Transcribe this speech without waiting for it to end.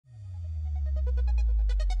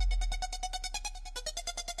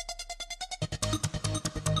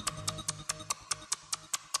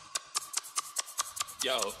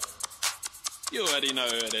Yo, you already know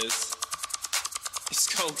who it is.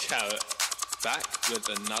 It's GoldKarat, back with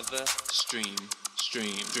another stream.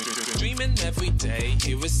 Dreaming every day,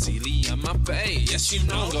 here with Celie and my bae. Yes, you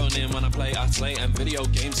know I'm going in when I play, I slay, and video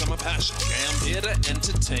games are my passion. Okay, I'm here to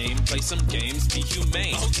entertain, play some games, be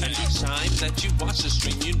humane. And each time that you watch the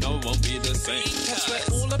stream, you know it won't be the same. Cause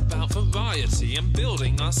we're all about variety and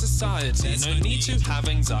building our society. No need to have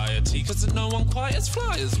anxiety, cause there's no one quite as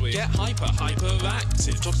fly as we. Get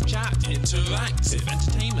hyperactive, talk, chat, interactive,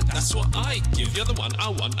 entertainment, that's what I give. You're the one I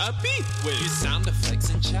wanna be with. Use sound effects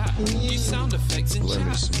in chat, use sound effects in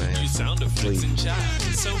chat, use sound effects in chat.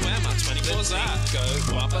 So where my 24's at? Go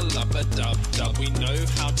wubba-lubba-dub-dub. We know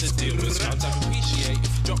how to deal with crowds. I'd appreciate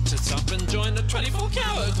if you dropped us up and joined the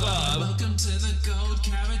 24Karat Club. Welcome to the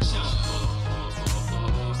GoldKarat Show.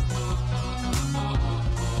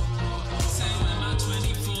 Say where my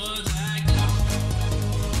 24's at? Go.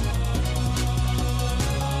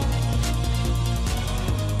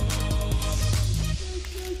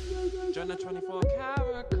 Join the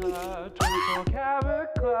 24Karat Club. 24Karat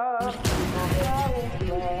Club. 24Karat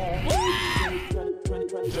Club.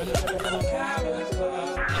 24Karat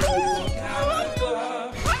Club.